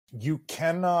You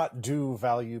cannot do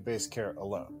value-based care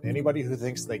alone. Anybody who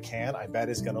thinks they can, I bet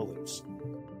is going to lose.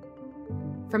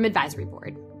 From Advisory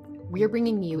Board, we are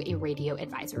bringing you a radio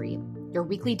advisory, your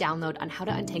weekly download on how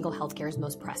to untangle healthcare's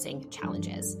most pressing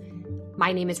challenges.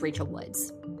 My name is Rachel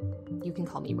Woods. You can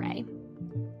call me Ray.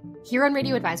 Here on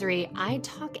Radio Advisory, I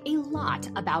talk a lot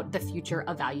about the future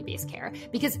of value-based care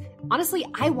because, honestly,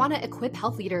 I want to equip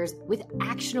health leaders with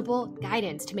actionable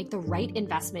guidance to make the right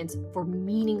investments for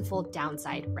meaningful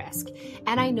downside risk.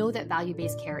 And I know that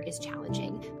value-based care is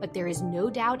challenging, but there is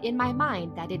no doubt in my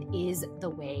mind that it is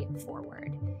the way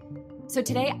forward. So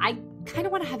today, I kind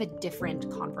of want to have a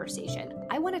different conversation.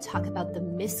 I want to talk about the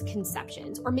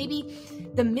misconceptions, or maybe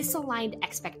the misaligned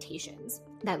expectations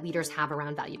that leaders have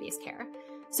around value-based care.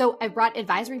 So I brought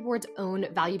Advisory Board's own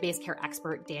value-based care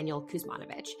expert, Daniel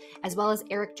Kuzmanovich, as well as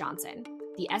Eric Johnson,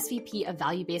 the SVP of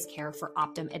Value-Based Care for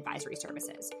Optum Advisory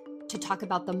Services, to talk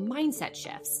about the mindset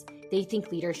shifts they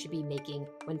think leaders should be making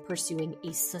when pursuing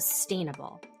a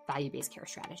sustainable value-based care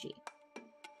strategy.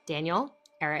 Daniel,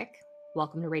 Eric,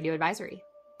 welcome to Radio Advisory.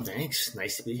 Thanks.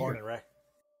 Nice to be here. Morning, Ray.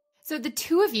 So the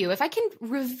two of you, if I can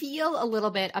reveal a little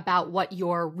bit about what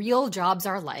your real jobs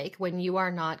are like when you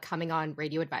are not coming on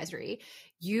Radio Advisory,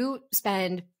 you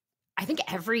spend, I think,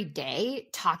 every day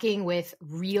talking with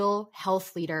real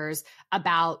health leaders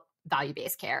about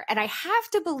value-based care. And I have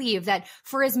to believe that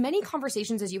for as many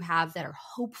conversations as you have that are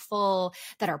hopeful,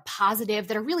 that are positive,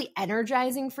 that are really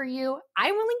energizing for you,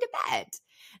 I'm willing to bet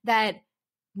that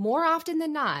more often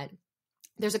than not,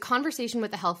 there's a conversation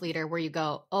with a health leader where you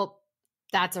go, oh,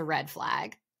 that's a red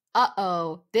flag.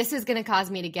 Uh-oh, this is going to cause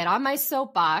me to get on my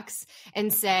soapbox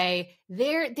and say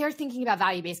they're thinking about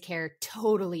value-based care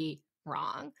totally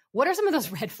wrong. What are some of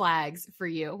those red flags for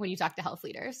you when you talk to health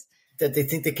leaders? That they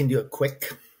think they can do it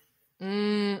quick,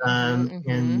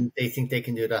 and they think they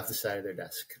can do it off the side of their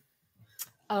desk.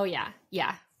 Oh, yeah.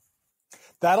 Yeah.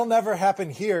 That'll never happen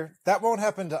here. That won't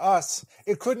happen to us.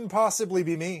 It couldn't possibly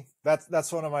be me.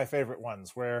 That's one of my favorite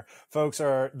ones, where folks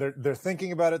are they're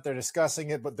thinking about it, they're discussing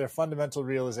it, but their fundamental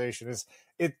realization is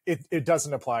it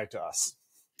doesn't apply to us.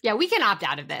 Yeah, we can opt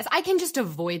out of this. I can just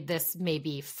avoid this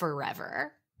maybe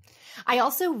forever. I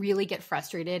also really get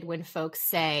frustrated when folks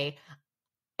say,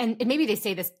 and maybe they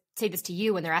say this to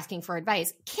you when they're asking for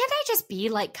advice, can't I just be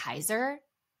like Kaiser?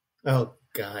 Oh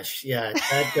gosh, yeah,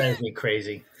 that drives me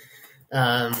crazy.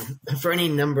 For any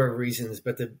number of reasons,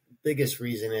 but the biggest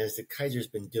reason is that Kaiser's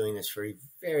been doing this for a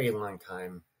very long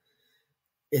time.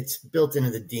 It's built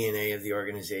into the DNA of the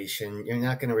organization. You're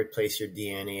not going to replace your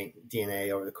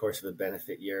DNA over the course of a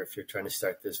benefit year if you're trying to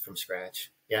start this from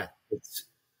scratch. Yeah, I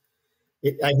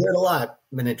hear it a lot,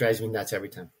 and it drives me nuts every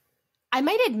time. I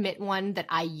might admit one that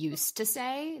I used to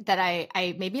say that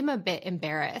I maybe I'm a bit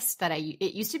embarrassed that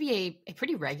it used to be a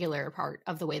pretty regular part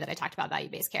of the way that I talked about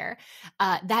value-based care.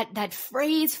 That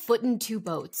phrase, foot in two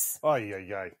boats. Oh,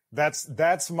 yeah.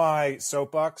 That's my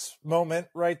soapbox moment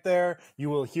right there. You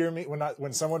will hear me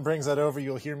when someone brings that over,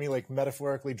 you'll hear me like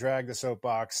metaphorically drag the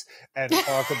soapbox and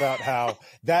talk about how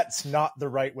that's not the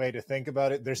right way to think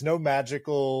about it. There's no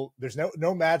magical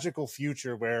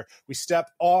future where we step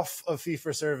off of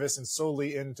fee-for-service and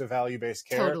solely into value-based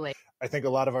care. Totally. I think a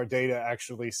lot of our data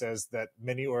actually says that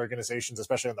many organizations,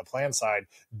 especially on the plan side,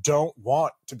 don't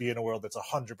want to be in a world that's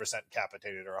 100%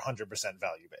 capitated or 100%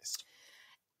 value-based.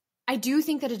 I do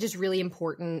think that it is really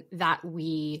important that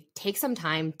we take some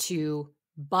time to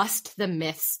bust the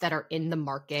myths that are in the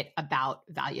market about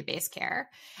value-based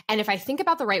care. And if I think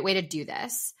about the right way to do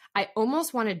this, I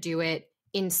almost want to do it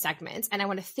in segments. And I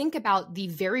want to think about the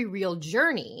very real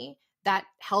journey that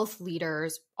health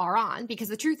leaders are on, because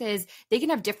the truth is they can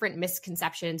have different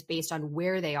misconceptions based on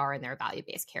where they are in their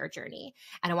value-based care journey.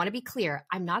 And I want to be clear,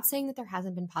 I'm not saying that there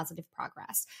hasn't been positive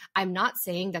progress. I'm not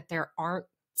saying that there aren't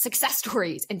success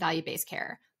stories in value-based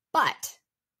care, but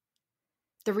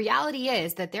the reality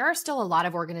is that there are still a lot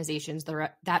of organizations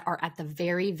that are at the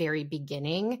very, very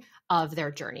beginning of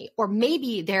their journey, or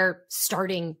maybe they're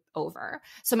starting over.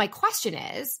 So my question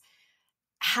is,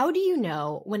 how do you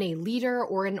know when a leader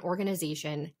or an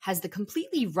organization has the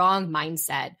completely wrong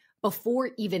mindset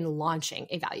before even launching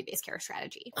a value-based care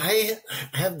strategy?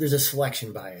 There's a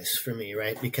selection bias for me,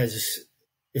 right? Because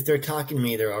if they're talking to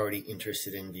me, they're already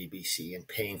interested in VBC and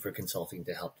paying for consulting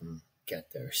to help them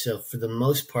get there. So for the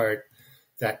most part,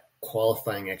 that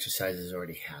qualifying exercise has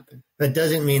already happened. That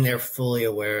doesn't mean they're fully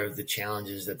aware of the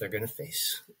challenges that they're going to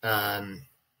face. And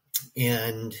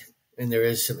there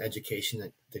is some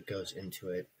education that goes into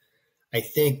it. I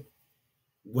think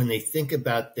when they think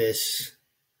about this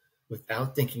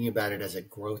without thinking about it as a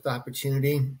growth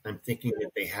opportunity, I'm thinking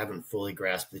that they haven't fully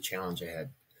grasped the challenge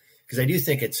ahead. Because I do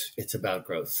think it's about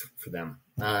growth for them.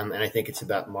 And I think it's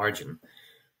about margin.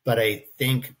 But I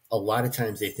think a lot of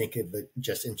times they think of it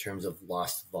just in terms of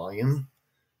lost volume,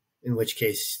 in which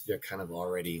case they're kind of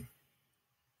already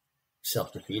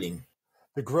self-defeating.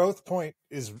 The growth point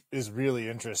is really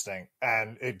interesting,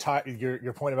 and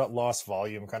your point about lost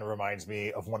volume kind of reminds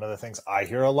me of one of the things I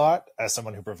hear a lot as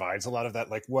someone who provides a lot of that,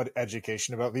 like what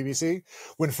education about VBC,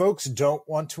 when folks don't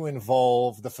want to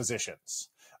involve the physicians.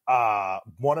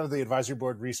 One of the advisory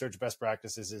board research best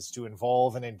practices is to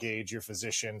involve and engage your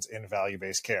physicians in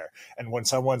value-based care. And when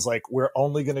someone's like, we're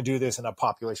only going to do this in a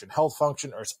population health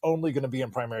function, or it's only going to be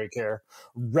in primary care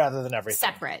rather than everything.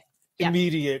 Separate.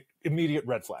 Immediate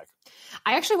red flag.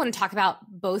 I actually want to talk about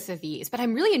both of these, but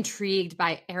I'm really intrigued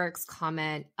by Eric's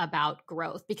comment about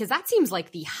growth, because that seems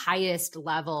like the highest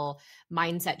level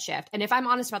mindset shift. And if I'm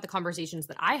honest about the conversations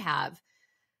that I have,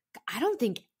 I don't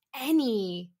think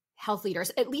any health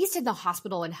leaders, at least in the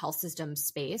hospital and health system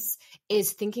space,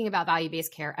 is thinking about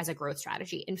value-based care as a growth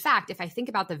strategy. In fact, if I think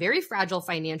about the very fragile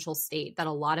financial state that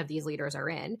a lot of these leaders are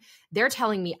in, they're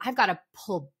telling me I've got to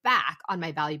pull back on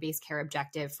my value-based care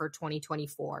objective for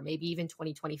 2024, maybe even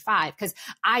 2025, because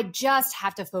I just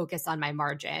have to focus on my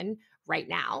margin right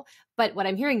now. But what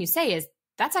I'm hearing you say is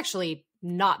that's actually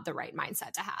not the right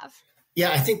mindset to have.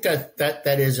 Yeah, I think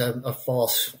that is a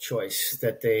false choice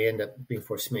that they end up being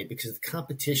forced to make, because the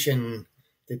competition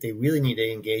that they really need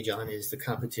to engage on is the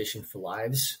competition for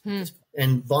lives.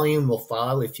 And volume will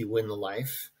follow if you win the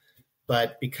life.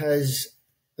 But because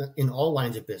in all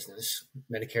lines of business,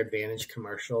 Medicare Advantage,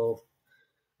 commercial,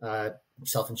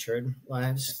 self-insured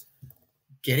lives,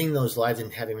 getting those lives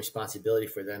and having responsibility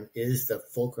for them is the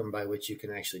fulcrum by which you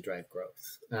can actually drive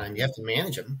growth. And you have to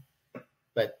manage them.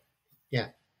 But yeah.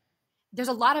 There's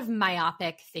a lot of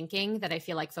myopic thinking that I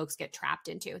feel like folks get trapped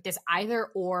into, this either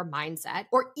or mindset,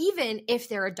 or even if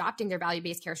they're adopting their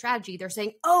value-based care strategy, they're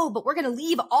saying, oh, but we're going to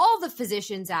leave all the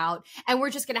physicians out and we're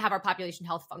just going to have our population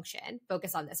health function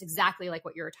focus on this, exactly like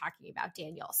what you were talking about,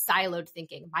 Daniel, siloed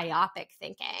thinking, myopic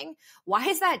thinking. Why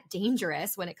is that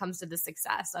dangerous when it comes to the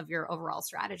success of your overall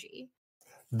strategy?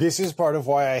 This is part of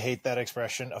why I hate that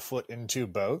expression, a foot in two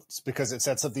boats, because it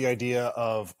sets up the idea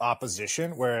of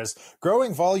opposition, whereas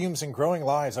growing volumes and growing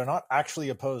lives are not actually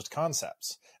opposed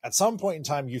concepts. At some point in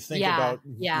time, you think about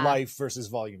life versus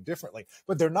volume differently,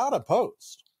 but they're not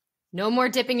opposed. No more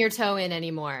dipping your toe in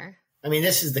anymore. I mean,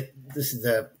 this is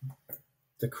the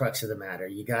crux of the matter.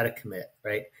 You got to commit,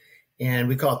 right? And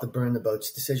we call it the burn the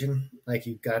boats decision. Like,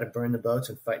 you've got to burn the boats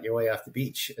and fight your way off the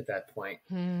beach at that point.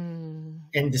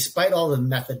 And despite all the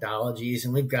methodologies,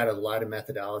 and we've got a lot of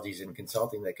methodologies in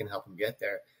consulting that can help them get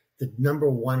there, the number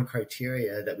one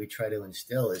criteria that we try to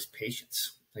instill is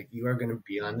patience. Like, you are going to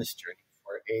be on this journey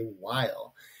for a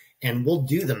while. And we'll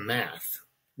do the math.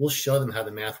 We'll show them how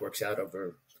the math works out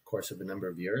over the course of a number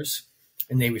of years.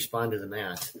 And they respond to the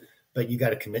math. But you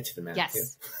got to commit to the math.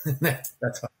 Yes. Too. That's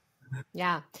all.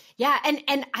 Yeah.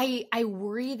 And I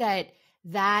worry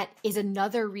that is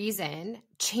another reason,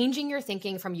 changing your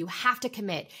thinking from you have to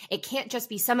commit. It can't just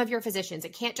be some of your physicians.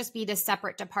 It can't just be this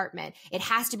separate department. It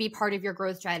has to be part of your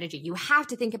growth strategy. You have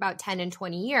to think about 10 and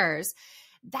 20 years.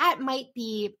 That might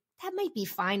be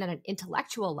fine on an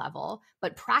intellectual level,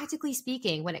 but practically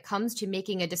speaking, when it comes to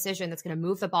making a decision that's going to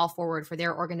move the ball forward for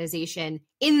their organization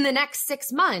in the next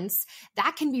 6 months,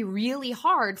 that can be really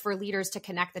hard for leaders to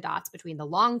connect the dots between the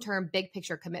long-term big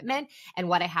picture commitment and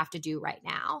what I have to do right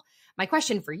now. My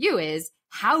question for you is,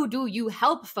 how do you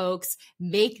help folks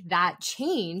make that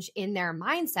change in their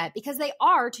mindset? Because they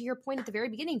are, to your point at the very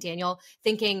beginning, Daniel,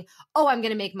 thinking, oh, I'm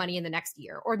going to make money in the next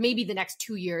year, or maybe the next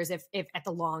 2 years if at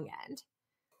the long end.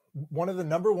 One of the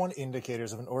number one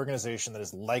indicators of an organization that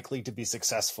is likely to be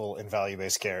successful in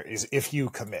value-based care is if you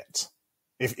commit.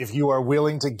 If you are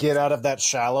willing to get out of that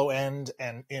shallow end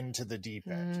and into the deep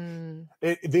end.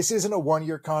 This isn't a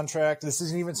 1-year contract. This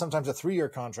isn't even sometimes a 3-year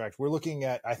contract. We're looking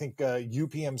at, I think,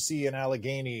 UPMC and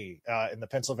Allegheny in the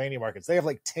Pennsylvania markets. They have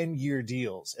like 10-year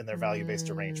deals in their value-based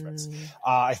arrangements.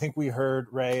 I think we heard,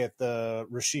 Ray, at the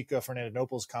Rashika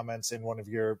Fernandinopoulos comments in one of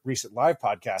your recent live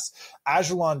podcasts,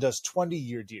 Agilon does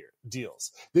 20-year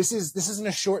deals. This isn't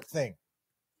a short thing.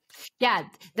 Yeah,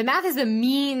 the math is the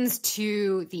means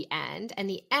to the end, and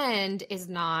the end is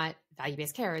not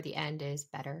value-based care. The end is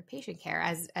better patient care.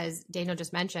 As Daniel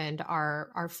just mentioned,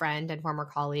 our friend and former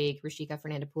colleague, Rashika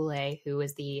Fernandinopoulos, who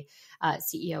is the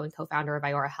CEO and co-founder of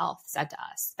Iora Health, said to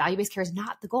us, value-based care is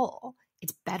not the goal.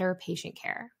 It's better patient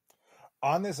care.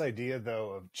 On this idea,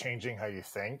 though, of changing how you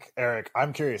think, Eric,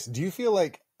 I'm curious, do you feel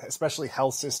like especially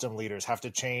health system leaders have to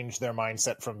change their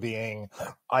mindset from being,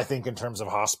 I think in terms of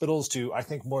hospitals, to I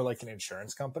think more like an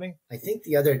insurance company? I think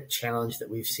the other challenge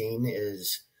that we've seen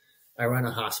is I run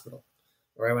a hospital,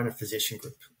 or I run a physician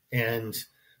group. And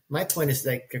my point is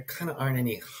that there kind of aren't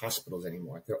any hospitals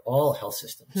anymore. They're all health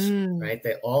systems, right?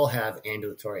 They all have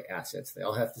ambulatory assets. They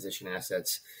all have physician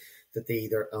assets that they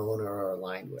either own or are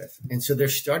aligned with. And so they're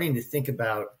starting to think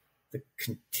about the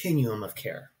continuum of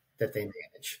care that they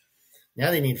manage.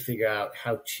 Now they need to figure out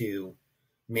how to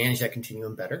manage that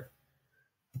continuum better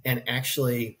and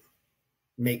actually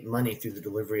make money through the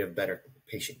delivery of better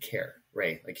patient care,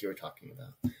 right? Like you were talking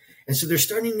about. And so they're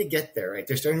starting to get there, right?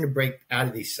 They're starting to break out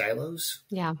of these silos.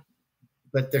 Yeah.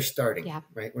 But they're starting, yeah.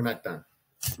 right? We're not done.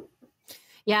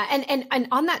 Yeah. And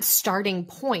on that starting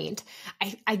point,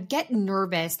 I get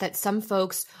nervous that some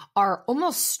folks are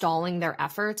almost stalling their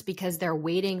efforts because they're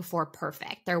waiting for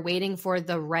perfect. They're waiting for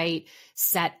the right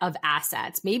set of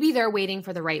assets. Maybe they're waiting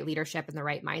for the right leadership and the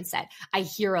right mindset. I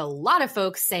hear a lot of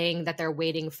folks saying that they're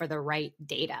waiting for the right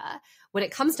data. When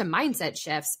it comes to mindset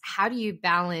shifts, how do you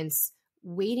balance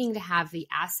waiting to have the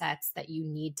assets that you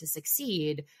need to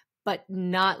succeed, but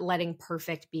not letting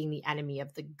perfect being the enemy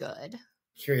of the good?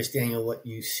 Curious, Daniel, what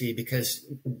you see, because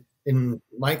in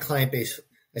my client base,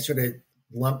 I sort of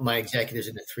lump my executives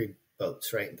into three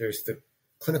boats, right? There's the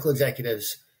clinical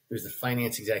executives, there's the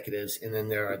finance executives, and then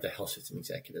there are the health system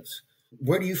executives.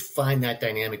 Where do you find that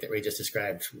dynamic that Ray just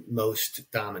described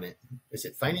most dominant? Is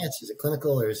it finance? Is it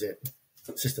clinical? Or is it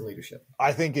system leadership?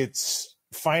 I think it's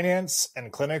finance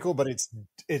and clinical, but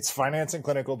it's finance and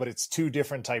clinical, but it's two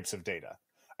different types of data.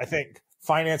 I think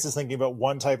finance is thinking about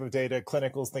one type of data,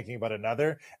 clinical is thinking about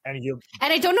another, and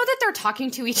I don't know that they're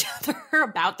talking to each other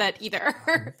about that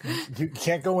either. You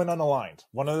can't go in unaligned.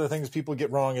 One of the things people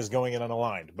get wrong is going in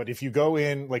unaligned. But if you go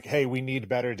in like, hey, we need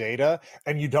better data,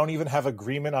 and you don't even have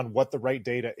agreement on what the right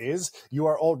data is, you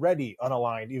are already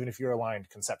unaligned, even if you're aligned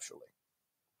conceptually.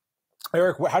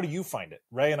 Eric, how do you find it?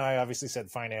 Ray and I obviously said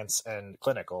finance and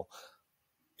clinical.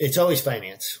 It's always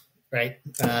finance, right?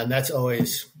 That's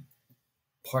always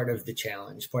part of the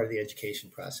challenge, part of the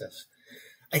education process.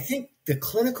 I think the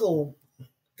clinical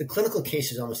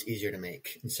case is almost easier to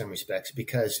make in some respects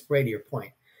because, Ray, to your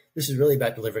point, this is really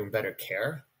about delivering better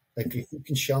care. Like if you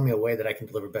can show me a way that I can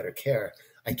deliver better care,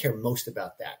 I care most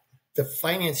about that. The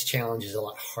finance challenge is a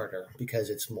lot harder because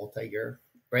it's multi-year,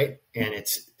 right? And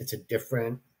it's a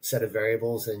different set of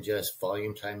variables than just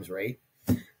volume times rate.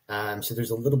 So there's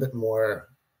a little bit more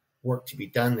work to be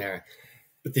done there.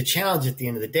 But the challenge at the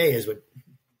end of the day is what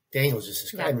Daniel was just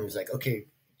describing. It was like, okay,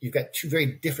 you've got two very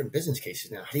different business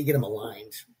cases now. How do you get them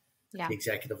aligned at the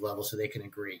executive level so they can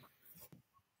agree?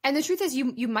 And the truth is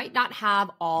you might not have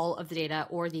all of the data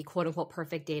or the quote unquote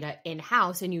perfect data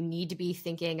in-house, and you need to be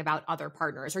thinking about other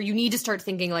partners, or you need to start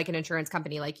thinking like an insurance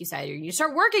company, like you said, or you need to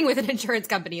start working with an insurance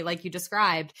company like you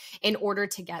described in order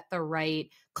to get the right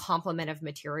complement of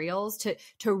materials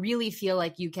to really feel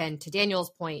like you can, to Daniel's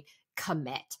point,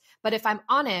 commit. But if I'm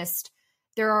honest,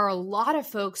 there are a lot of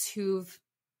folks who've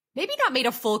maybe not made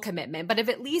a full commitment, but have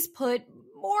at least put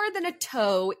more than a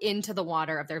toe into the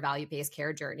water of their value-based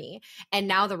care journey. And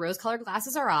now the rose-colored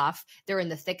glasses are off. They're in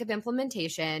the thick of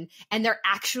implementation, and they're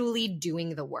actually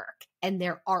doing the work. And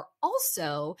there are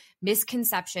also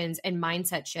misconceptions and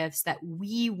mindset shifts that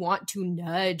we want to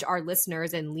nudge our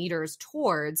listeners and leaders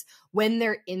towards when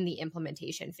they're in the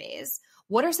implementation phase.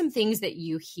 What are some things that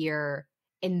you hear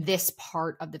in this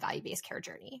part of the value-based care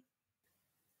journey?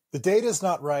 The data's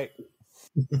not right.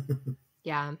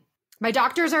 Yeah. My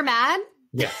doctors are mad.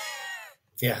 Yeah.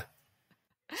 Yeah.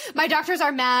 My doctors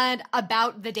are mad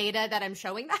about the data that I'm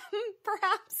showing them,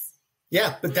 perhaps.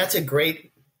 Yeah, but that's a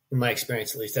great, in my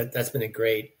experience at least, that's been a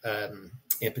great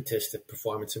impetus to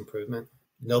performance improvement.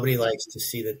 Nobody likes to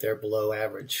see that they're below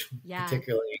average,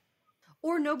 particularly.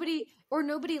 Or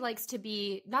nobody likes to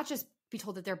be, not just be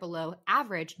told that they're below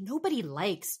average, nobody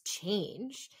likes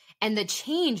change. And the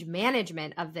change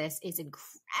management of this is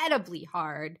incredibly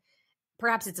hard.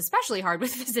 Perhaps it's especially hard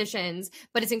with physicians,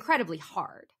 but it's incredibly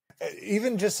hard.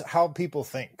 Even just how people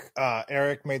think.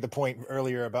 Eric made the point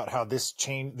earlier about how this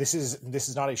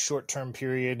is not a short-term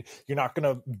period. You're not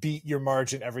going to beat your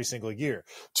margin every single year.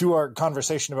 To our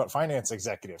conversation about finance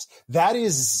executives, that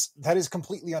is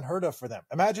completely unheard of for them.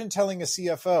 Imagine telling a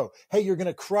CFO, hey, you're going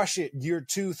to crush it year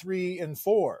 2, 3, and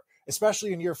 4,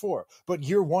 especially in year 4, but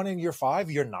year 1 and year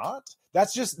 5, you're not.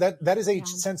 That's just that is a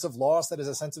sense of loss. That is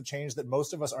a sense of change that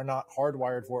most of us are not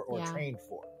hardwired for or trained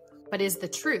for. But is the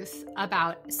truth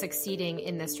about succeeding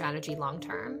in this strategy long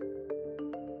term.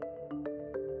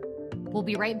 We'll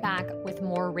be right back with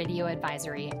more Radio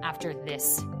Advisory after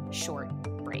this short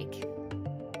break.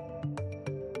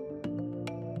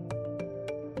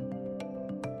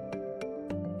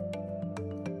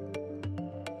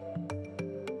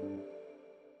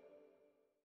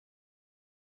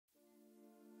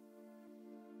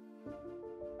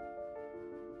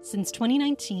 Since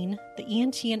 2019, the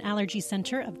ENT and Allergy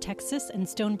Center of Texas and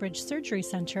Stonebridge Surgery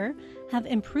Center have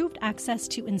improved access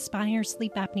to Inspire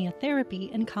sleep apnea therapy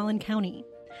in Collin County.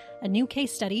 A new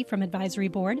case study from Advisory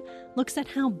Board looks at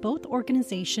how both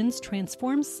organizations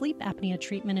transform sleep apnea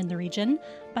treatment in the region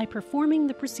by performing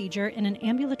the procedure in an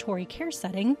ambulatory care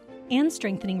setting and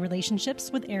strengthening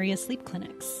relationships with area sleep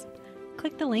clinics.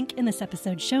 Click the link in this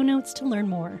episode's show notes to learn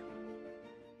more.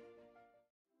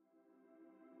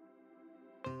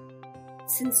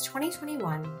 Since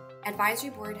 2021, Advisory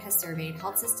Board has surveyed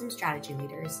health system strategy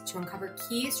leaders to uncover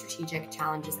key strategic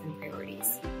challenges and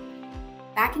priorities.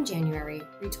 Back in January,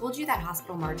 we told you that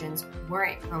hospital margins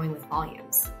weren't growing with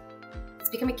volumes. It's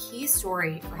become a key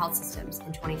story for health systems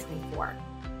in 2024,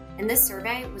 and this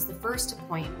survey was the first to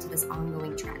point to this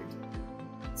ongoing trend.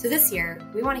 So this year,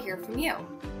 we want to hear from you.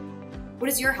 What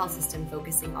is your health system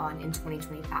focusing on in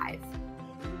 2025?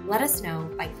 Let us know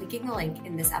by clicking the link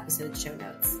in this episode's show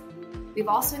notes. We've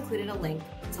also included a link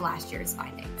to last year's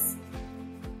findings.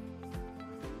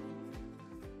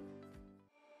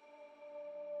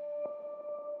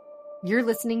 You're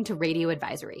listening to Radio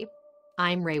Advisory.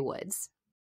 I'm Ray Woods.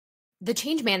 The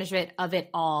change management of it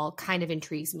all kind of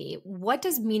intrigues me. What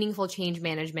does meaningful change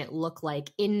management look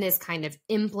like in this kind of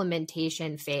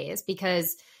implementation phase?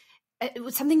 Because it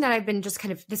was something that I've been just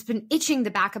kind of, that's been itching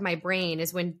the back of my brain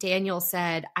is when Daniel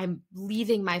said, I'm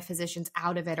leaving my physicians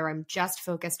out of it, or I'm just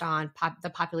focused on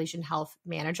the population health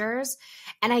managers.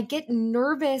 And I get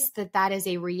nervous that that is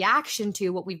a reaction to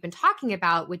what we've been talking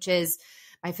about, which is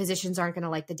my physicians aren't going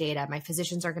to like the data. My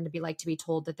physicians are going to be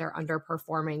told that they're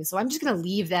underperforming. So I'm just going to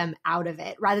leave them out of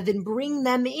it rather than bring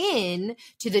them in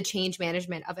to the change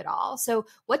management of it all. So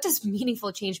what does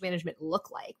meaningful change management look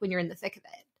like when you're in the thick of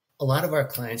it? A lot of our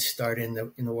clients start in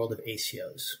the world of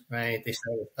ACOs, right? They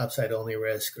start with upside only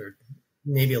risk or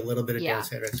maybe a little bit of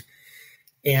downside risk.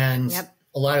 And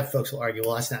a lot of folks will argue,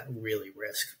 well, that's not really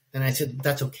risk. And I said,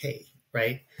 that's okay,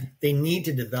 right? They need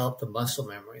to develop the muscle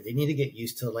memory. They need to get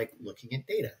used to looking at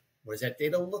data. What does that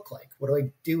data look like? What do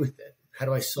I do with it? How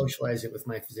do I socialize it with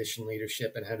my physician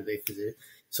leadership? And how do they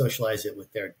socialize it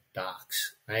with their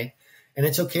docs, right? And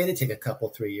it's okay to take a couple,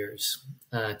 3 years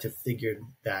to figure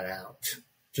that out.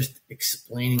 Just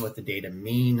explaining what the data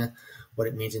mean, what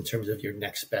it means in terms of your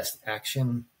next best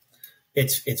action.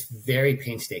 It's very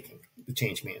painstaking, the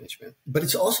change management, but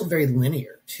it's also very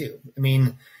linear too. I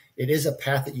mean, it is a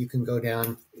path that you can go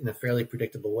down in a fairly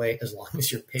predictable way as long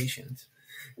as you're patient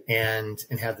and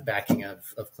have the backing of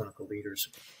clinical leaders.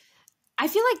 I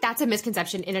feel like that's a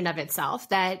misconception in and of itself,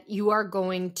 that you are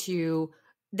going to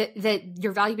that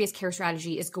your value-based care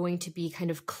strategy is going to be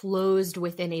kind of closed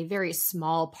within a very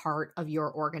small part of your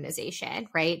organization,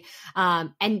 right?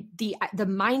 And the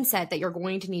mindset that you're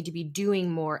going to need to be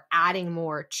doing more, adding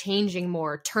more, changing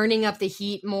more, turning up the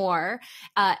heat more,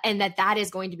 and that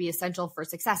is going to be essential for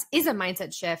success is a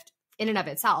mindset shift in and of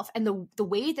itself. And the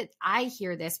way that I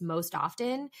hear this most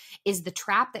often is the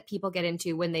trap that people get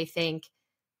into when they think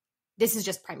this is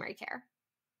just primary care.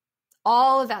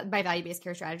 All of that, my value-based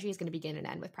care strategy is going to begin and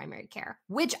end with primary care,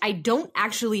 which I don't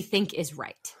actually think is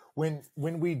right. When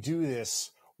we do this,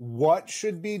 what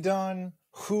should be done,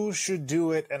 who should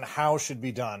do it, and how should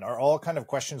be done are all kind of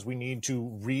questions we need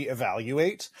to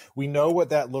reevaluate. We know what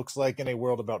that looks like in a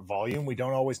world about volume. We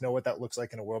don't always know what that looks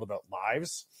like in a world about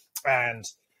lives. And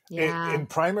in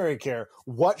primary care,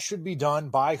 what should be done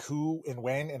by who and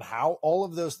when and how, all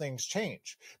of those things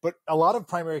change. But a lot of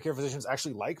primary care physicians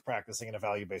actually like practicing in a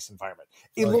value-based environment.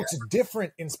 It looks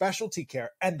different in specialty care,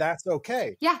 and that's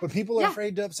okay. Yeah. But people are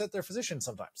afraid to upset their physicians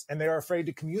sometimes, and they're afraid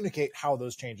to communicate how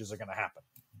those changes are going to happen.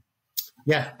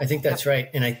 Yeah, I think that's right.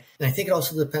 And I think it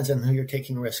also depends on who you're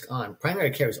taking risk on.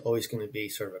 Primary care is always going to be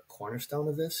sort of a cornerstone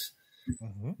of this.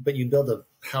 Mm-hmm. But you build a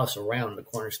house around the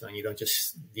cornerstone. You don't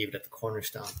just leave it at the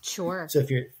cornerstone. Sure. So if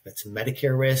it's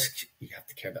Medicare risk, you have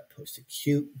to care about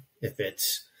post-acute. If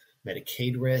it's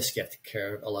Medicaid risk, you have to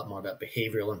care a lot more about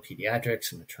behavioral and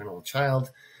pediatrics and maternal and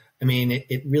child. I mean,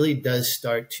 it really does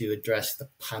start to address the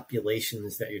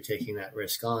populations that you're taking that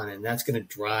risk on. And that's going to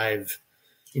drive,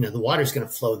 the water's going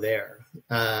to flow there.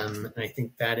 And I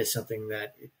think that is something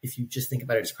that if you just think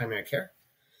about it as primary care,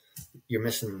 you're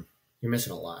missing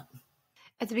a lot.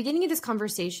 At the beginning of this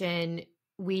conversation,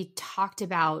 we talked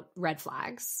about red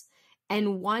flags.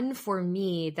 And one for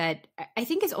me that I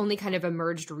think has only kind of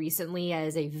emerged recently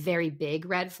as a very big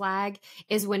red flag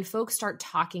is when folks start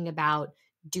talking about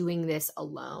doing this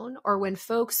alone, or when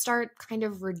folks start kind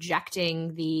of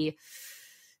rejecting the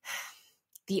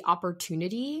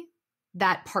opportunity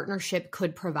that partnership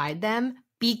could provide them,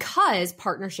 because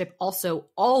partnership also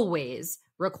always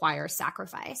requires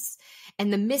sacrifice.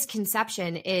 And the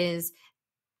misconception is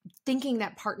thinking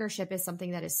that partnership is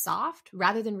something that is soft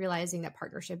rather than realizing that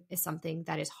partnership is something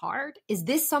that is hard. Is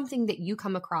this something that you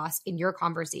come across in your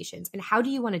conversations? And how do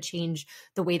you want to change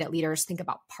the way that leaders think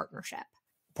about partnership?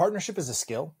 Partnership is a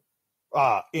skill.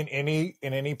 In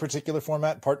any particular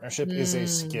format, partnership is a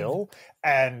skill,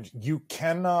 and you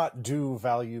cannot do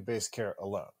value-based care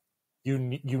alone. You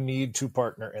need to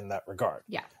partner in that regard.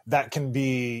 Yeah. That can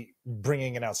be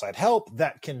bringing in outside help.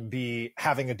 That can be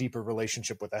having a deeper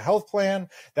relationship with a health plan.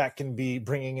 That can be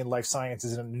bringing in life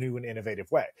sciences in a new and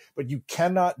innovative way. But you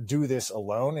cannot do this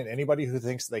alone, and anybody who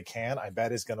thinks they can, I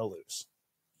bet, is going to lose.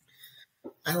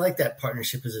 I like that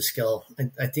partnership as a skill.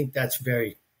 I think that's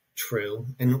very true.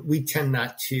 And we tend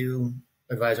not to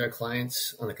advise our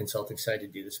clients on the consulting side to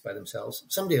do this by themselves.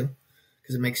 Some do,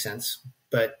 because it makes sense,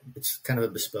 but it's kind of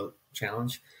a bespoke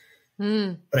challenge.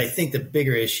 But I think the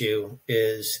bigger issue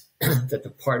is that the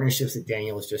partnerships that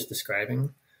Daniel was just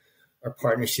describing are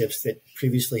partnerships that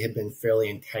previously had been fairly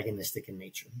antagonistic in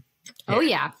nature. Oh,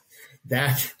 yeah.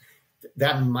 That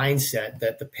mindset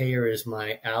that the payer is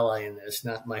my ally in this,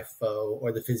 not my foe,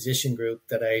 or the physician group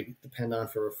that I depend on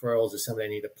for referrals is somebody I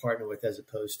need to partner with as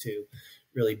opposed to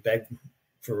really beg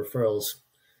for referrals.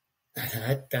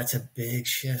 That's a big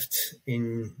shift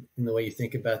in the way you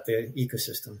think about the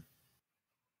ecosystem.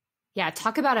 Yeah.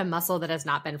 Talk about a muscle that has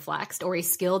not been flexed or a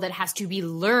skill that has to be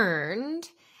learned.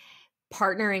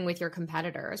 Partnering with your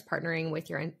competitors, partnering with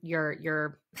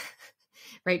your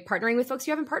right, partnering with folks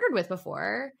you haven't partnered with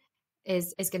before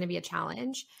is going to be a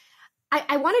challenge.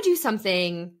 I want to do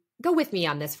something. Go with me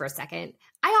on this for a second.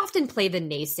 I often play the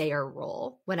naysayer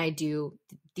role when I do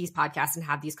these podcasts and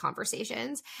have these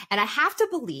conversations. And I have to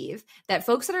believe that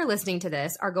folks that are listening to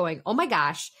this are going, oh my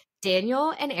gosh,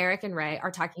 Daniel and Eric and Ray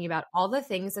are talking about all the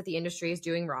things that the industry is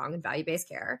doing wrong in value-based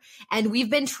care. And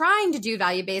we've been trying to do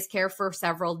value-based care for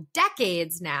several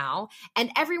decades now.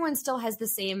 And everyone still has the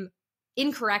same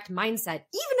incorrect mindset,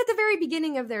 even at the very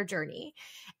beginning of their journey.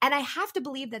 And I have to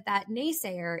believe that that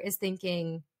naysayer is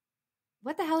thinking,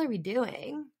 what the hell are we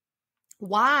doing?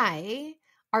 Why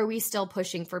are we still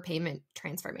pushing for payment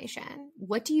transformation?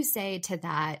 What do you say to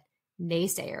that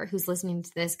naysayer who's listening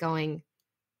to this going,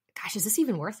 gosh, is this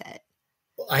even worth it?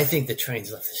 Well, I think the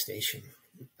train's left the station.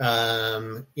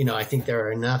 I think there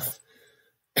are enough,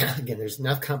 again, there's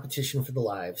enough competition for the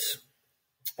lives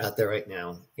out there right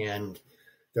now. And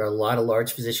there are a lot of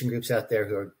large physician groups out there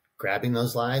who are grabbing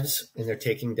those lives and they're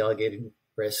taking delegated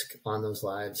risk on those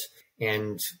lives.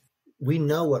 And we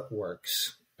know what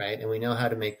works, right? And we know how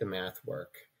to make the math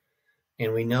work.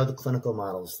 And we know the clinical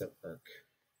models that work.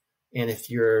 And if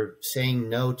you're saying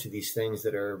no to these things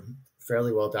that are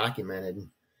fairly well documented,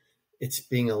 it's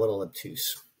being a little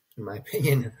obtuse, in my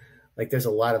opinion. Like there's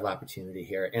a lot of opportunity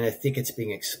here. And I think it's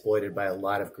being exploited by a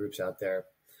lot of groups out there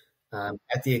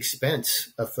at the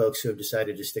expense of folks who have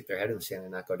decided to stick their head in the sand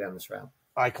and not go down this route.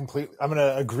 I'm going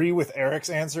to agree with Eric's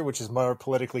answer, which is more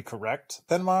politically correct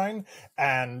than mine.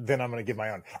 And then I'm going to give my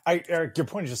own. Eric, your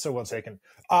point is just so well taken.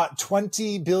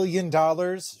 $20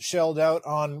 billion shelled out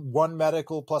on One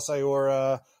Medical plus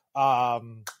Iora,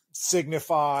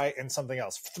 Signify, and something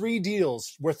else. 3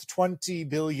 deals worth $20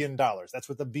 billion. That's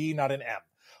with a B, not an M.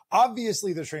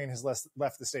 Obviously, the train has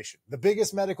left the station. The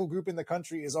biggest medical group in the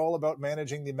country is all about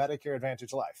managing the Medicare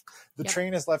Advantage life. The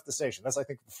train has left the station. That's, I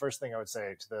think, the first thing I would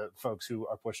say to the folks who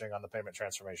are pushing on the payment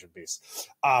transformation piece.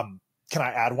 Can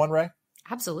I add one, Ray?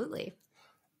 Absolutely.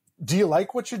 Do you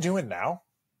like what you're doing now?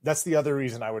 That's the other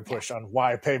reason I would push on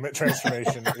why payment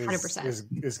transformation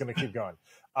is going to keep going.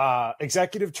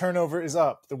 Executive turnover is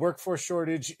up. The workforce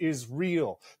shortage is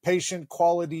real. Patient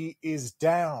quality is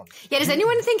down. Yeah. Does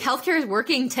anyone think healthcare is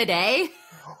working today?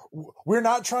 We're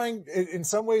not trying, in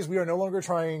some ways, we are no longer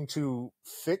trying to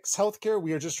fix healthcare.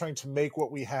 We are just trying to make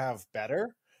what we have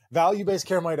better. Value-based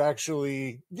care might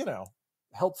actually,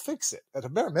 help fix it. At a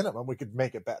bare minimum, we could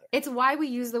make it better. It's why we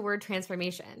use the word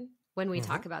transformation when we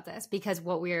talk about this, because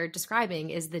what we're describing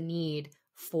is the need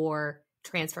for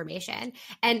transformation.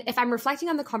 And if I'm reflecting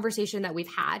on the conversation that we've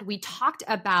had, we talked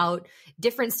about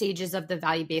different stages of the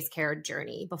value-based care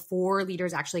journey before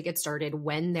leaders actually get started,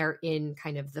 when they're in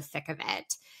kind of the thick of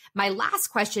it. My last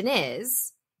question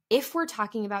is, if we're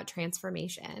talking about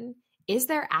transformation, is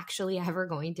there actually ever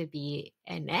going to be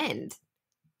an end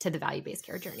to the value-based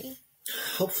care journey?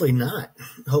 Hopefully not.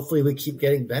 Hopefully we keep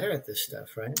getting better at this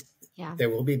stuff, right? Yeah. There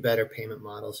will be better payment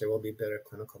models. There will be better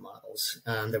clinical models.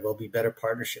 There will be better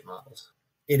partnership models.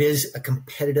 It is a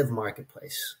competitive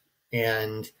marketplace,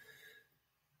 and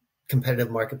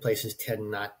competitive marketplaces tend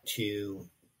not to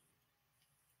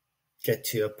get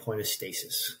to a point of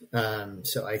stasis.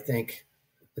 So I think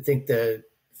the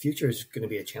future is going to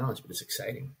be a challenge, but it's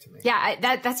exciting to me.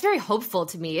 Yeah, that's very hopeful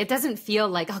to me. It doesn't feel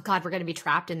like, oh God, we're going to be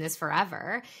trapped in this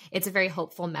forever. It's a very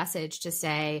hopeful message to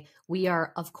say, we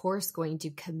are, of course, going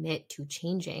to commit to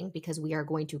changing, because we are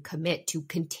going to commit to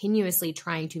continuously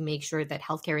trying to make sure that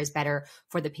healthcare is better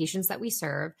for the patients that we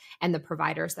serve and the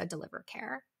providers that deliver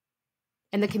care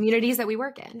and the communities that we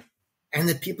work in. And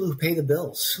the people who pay the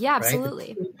bills. Yeah, right? absolutely.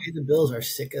 The people who pay the bills are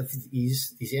sick of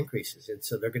these increases. And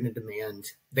so they're going to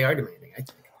they are demanding, I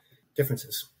think,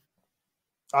 differences.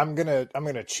 I'm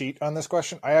gonna cheat on this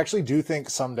question. I actually do think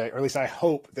someday, or at least I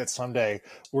hope that someday,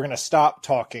 we're gonna stop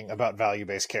talking about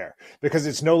value-based care, because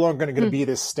it's no longer gonna be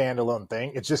this standalone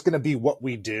thing. It's just gonna be what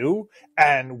we do,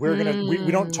 and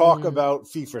we don't talk about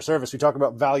fee-for-service. We talk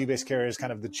about value-based care as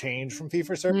kind of the change from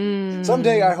fee-for-service.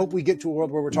 Someday, I hope we get to a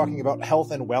world where we're talking about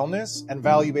health and wellness, and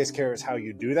value-based care is how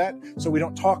you do that. So we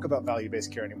don't talk about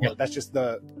value-based care anymore. Yep. That's just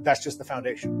the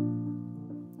foundation.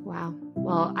 Wow.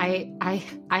 Well, I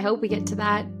hope we get to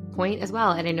that point as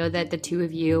well. And I know that the two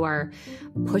of you are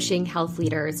pushing health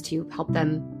leaders to help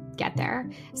them get there.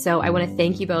 So I want to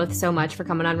thank you both so much for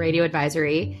coming on Radio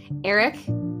Advisory. Eric,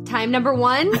 time number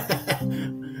 1.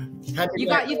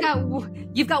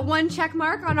 You've got one check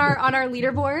mark on our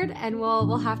leaderboard, and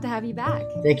we'll have to have you back.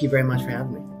 Thank you very much for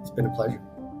having me. It's been a pleasure.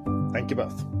 Thank you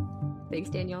both. Thanks,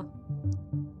 Daniel.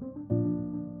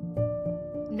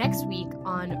 Next week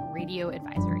on Radio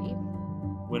Advisory.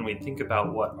 When we think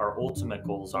about what our ultimate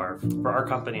goals are for our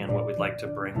company and what we'd like to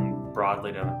bring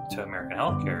broadly to American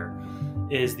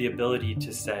healthcare, is the ability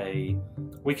to say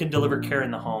we can deliver care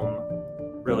in the home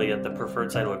really at the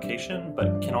preferred site location,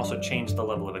 but can also change the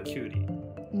level of acuity.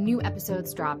 New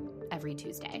episodes drop every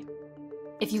Tuesday.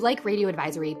 If you like Radio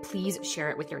Advisory, please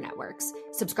share it with your networks.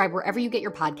 Subscribe wherever you get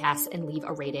your podcasts and leave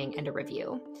a rating and a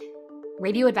review.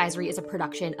 Radio Advisory is a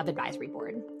production of Advisory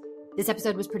Board. This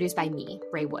episode was produced by me,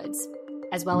 Ray Woods,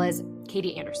 as well as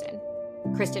Katie Anderson,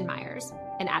 Kristen Myers,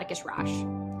 and Atticus Rosh.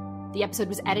 The episode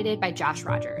was edited by Josh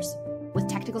Rogers, with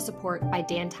technical support by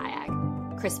Dan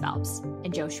Tyag, Chris Phelps,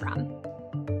 and Joe Schramm.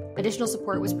 Additional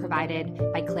support was provided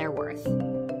by Claire Worth,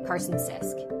 Carson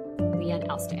Sisk, Leanne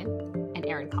Elston, and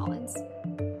Aaron Collins.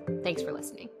 Thanks for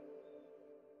listening.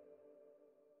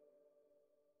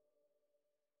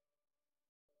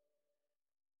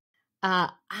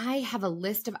 I have a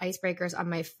list of icebreakers on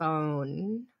my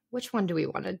phone. Which one do we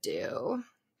want to do?